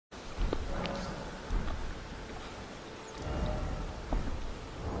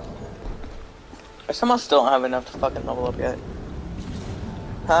I somehow still don't have enough to fucking level up yet.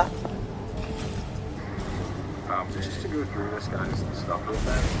 Huh? Just to go through this guy's stuff real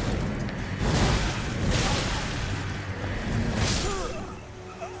fast.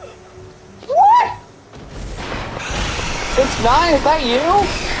 What? 6ix9ine, is that you?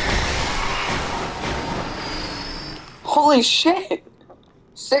 Holy shit!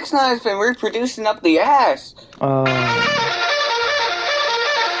 6ix9ine's been reproducing up the ass. Huh?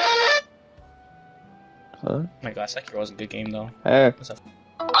 Oh my god, Sekiro was a good game though. Hey. What's up?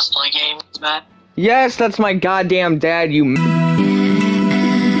 Play games, man. Yes, that's my goddamn dad, you. Yeah.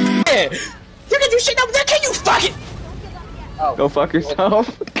 You can do shit over there, can you fuck it? Oh. Go fuck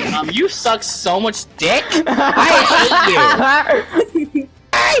yourself. You suck so much dick. I hate you.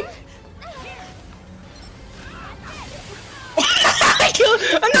 Hey! I killed.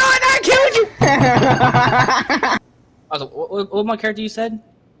 No, I killed you. What my character you said?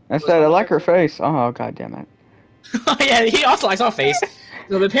 I said I like her face. Oh god damn it. Oh yeah, he also likes our face.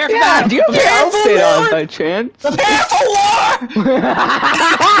 So prepare for Yeah, battle. do you have your outfit on by chance? Prepare for war!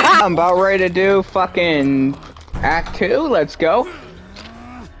 I'm about ready to do fucking Act 2. Let's go.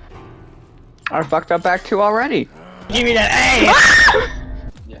 I fucked up Act 2 already. Give me that A!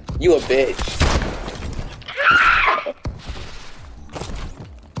 Yeah. You a bitch.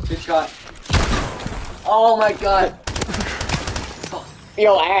 Good shot. Oh my god.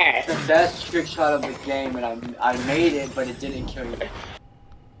 Yo ass! The best trick shot of the game, and I made it, but it didn't kill you.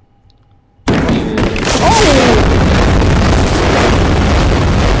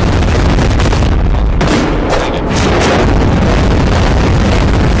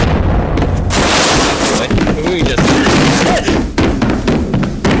 We just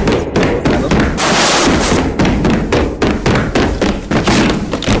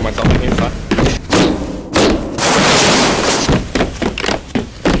put myself in here, fuck.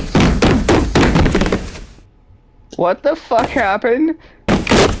 What the fuck happened?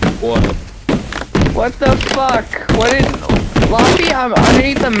 What? What the fuck? What is... Laphi, I'm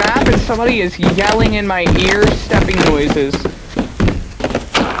underneath the map and somebody is yelling in my ear, stepping noises. Bro,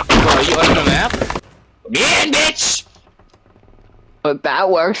 are you under the map? Yeah, bitch! But that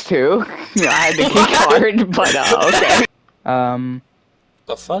works too. I had the key card, but okay.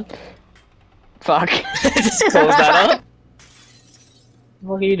 The fuck? Fuck. Just close that up.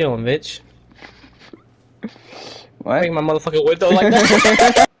 What are you doing, bitch? What? Break my motherfucking window like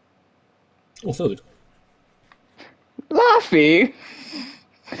that? Oh, food. Laphi!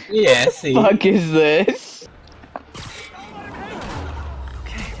 Yeah, see. Fuck is this?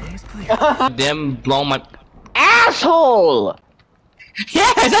 Them blow my Asshole!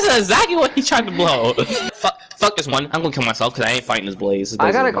 Yeah, that's exactly what he tried to blow. Fuck this one. I'm gonna kill myself because I ain't fighting this blaze.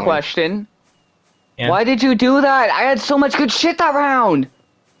 I got a question. Yeah. Why did you do that? I had so much good shit that round!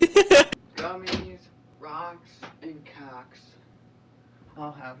 Dummies, rocks, and cocks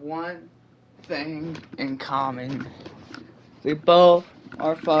all have one thing in common. We both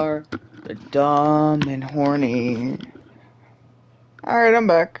are for the dumb and horny. Alright, I'm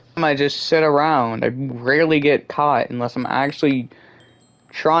back. I just sit around. I rarely get caught unless I'm actually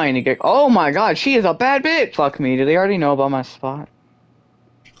trying to get- Oh my god, she is a bad bitch! Fuck me, do they already know about my spot?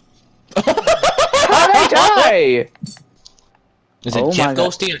 How'd I die? Is it Jeff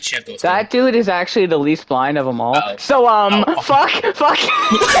Ghosty or Chef Ghosty? That dude is actually the least blind of them all. So, fuck.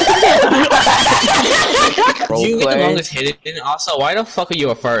 You get the longest hidden. Also, why the fuck are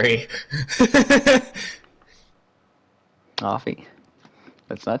you a furry? Offie.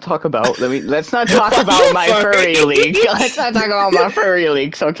 Let's not talk about. Let's not talk about my furry leak. Let's not talk about my furry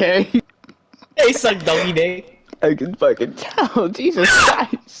leaks, okay? They suck doggy dick. I can fucking tell. Jesus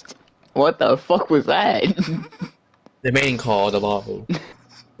Christ. What the fuck was that? The mating call, the lawful.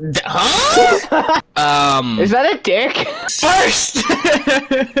 Huh? Is that a dick? First!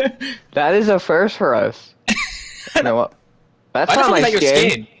 That is a first for us. You know what? That's Why not my your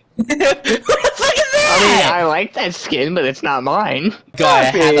skin. What the fuck is that? I mean, I like that skin, but it's not mine. God,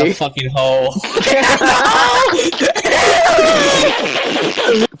 I had a fucking hole.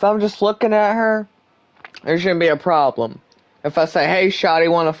 If I'm just looking at her, there shouldn't be a problem. If I say, hey,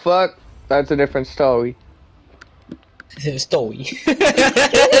 shawty, wanna fuck? That's a different story. Story.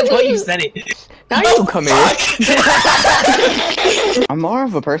 That's why you said it. Now you come here. I'm more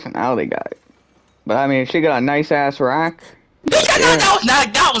of a personality guy. But I mean, if she got a nice ass rack.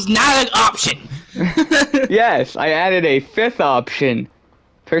 That was not an option. Yes, I added a fifth option.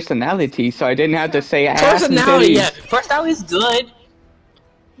 Personality, so I didn't have to say ass and Personality, titties. yeah. Personality is good.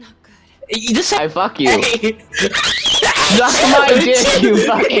 Not good. You just said, I fuck you. hey. Suck my dick, you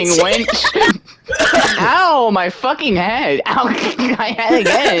fucking wench. Ow, my fucking head. Ow, my head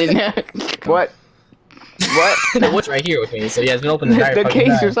again. What? What? The wood's right here with me, so yeah, it's been open the entire The fucking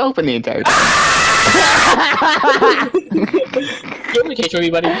case time. was open the entire time. You open the case for me,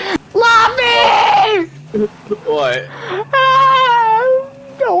 buddy? Laphi! What? Ah,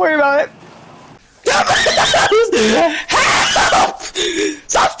 don't worry about it. Help!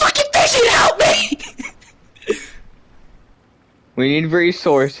 Stop fucking fishing! Help me! We need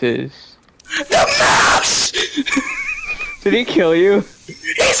resources. The mouse! Did he kill you?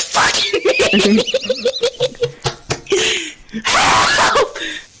 He's fucking me! Help!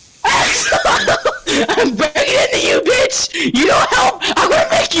 I'm breaking into you, bitch! You don't help! I'm gonna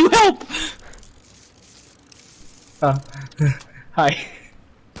make you help! Hi.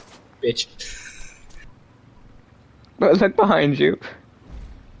 Bitch. But look behind you.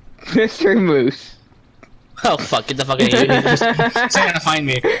 Mr. Moose. Oh fuck, get the fuck out of here. He's trying to find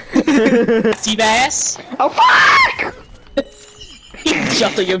me. See bass? Oh fuck!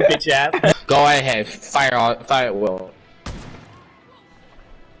 Shut your bitch ass. Go ahead, fire at will.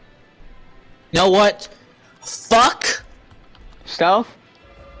 You know what? Fuck! Stealth?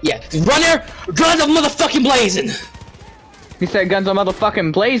 Yeah, run there! Guns are motherfucking blazing! He said guns are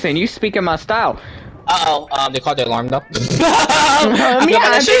motherfucking blazing. You speak in my style. Uh oh, they called the alarm though.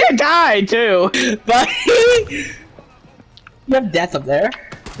 Yeah, I think I died too. But you have death up there.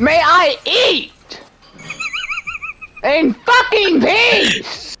 May I eat? In fucking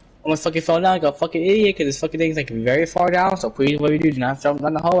peace! I'm gonna fucking fall down like a fucking idiot because this fucking thing's like very far down, so please what we do not jump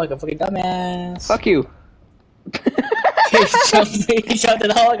down the hole like a fucking dumbass. Fuck you. He jumped in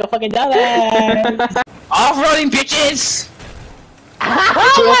the hole like a fucking dumbass. Off-roading bitches!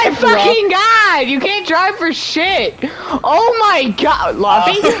 Oh my fucking god! You can't drive for shit! Oh my god!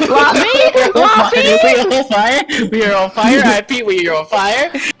 Laphi? Laphi? Laphi? We are on fire! We are on fire! I repeat, we are on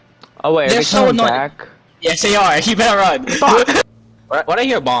fire! Oh wait, They're are they so coming annoying. back? Yes, they are. You better run. Fuck. What I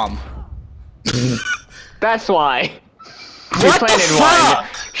hear a bomb. That's why. She What the planted fuck? one.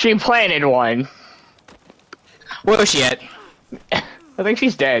 She planted one. Where is she at? I think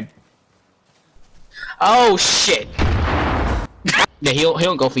she's dead. Oh shit. Yeah, he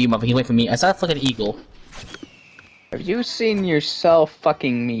don't go for you, mother. He went for me. I saw a fucking eagle. Have you seen yourself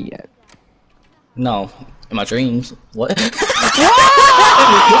fucking me yet? No, in my dreams. What? No!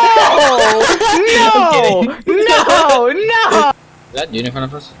 No! No! Is that dude in front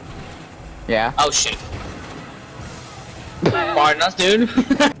of us? Yeah. Oh shit. Pardon us, dude.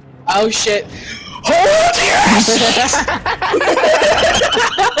 Oh shit. Hold your ass!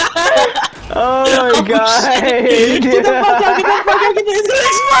 Oh my god! Get the fuck out, get the fuck out, get the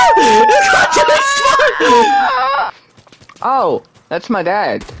explode! Oh, that's my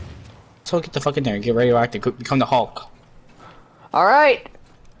dad. So get the fuck in there and get radioactive. Become the Hulk. Alright.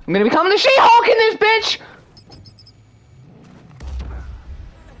 I'm gonna become the She-Hulk in this bitch!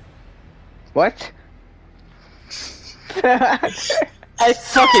 What? I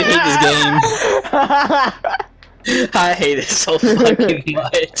fucking hate this game. I hate it so fucking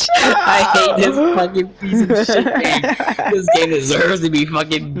much. I hate this fucking piece of shit game. This game deserves to be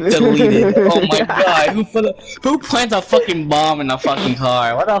fucking deleted. Oh my god, who plants a fucking bomb in a fucking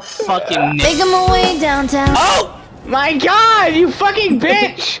car? What a fucking Make him away downtown. Oh! My god, you fucking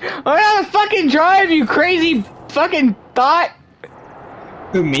bitch! I'm gonna fucking drive, you crazy fucking thought!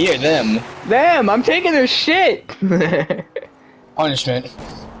 Who, me or them? Them, I'm taking their shit! Punishment.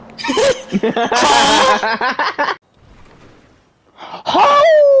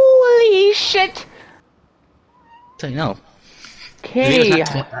 Holy shit! So you know. Okay.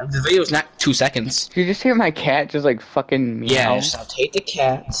 The video's not 2 seconds. Did you just hear my cat just like fucking meow? Yeah, just I'll take the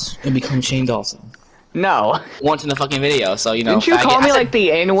cats and become Shane Dawson. No. Once in the fucking video, so you know. Didn't you call me like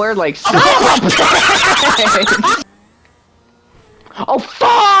the N-word? Like, son of a bitch! Oh,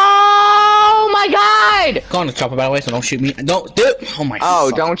 oh my god! Go on the chopper, by the way, so don't shoot me. Don't do it. Oh my. Oh,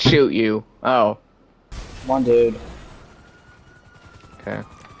 fuck. don't shoot you. Oh. Come on, dude. Okay.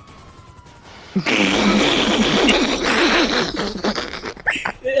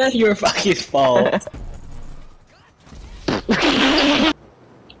 That's your fucking fault. I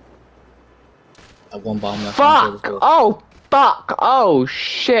have one bomb left. Fuck! Oh, fuck! Oh,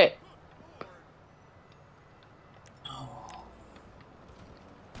 shit!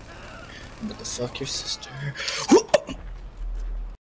 But the fuck your sister.